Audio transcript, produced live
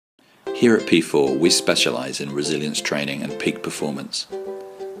Here at P4, we specialise in resilience training and peak performance.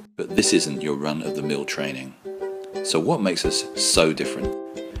 But this isn't your run-of-the-mill training. So what makes us so different?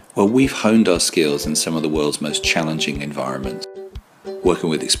 Well, we've honed our skills in some of the world's most challenging environments, working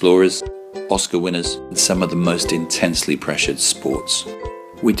with explorers, Oscar winners, and some of the most intensely pressured sports.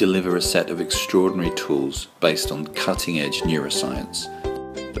 We deliver a set of extraordinary tools based on cutting-edge neuroscience,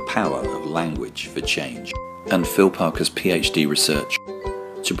 the power of language for change, and Phil Parker's PhD research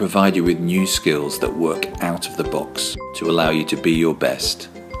to provide you with new skills that work out of the box to allow you to be your best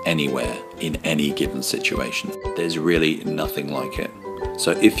anywhere in any given situation. There's really nothing like it.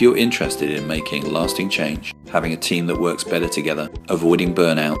 So if you're interested in making lasting change, having a team that works better together, avoiding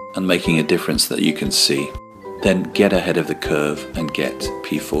burnout, and making a difference that you can see, then get ahead of the curve and get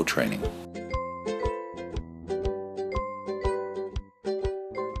P4 training.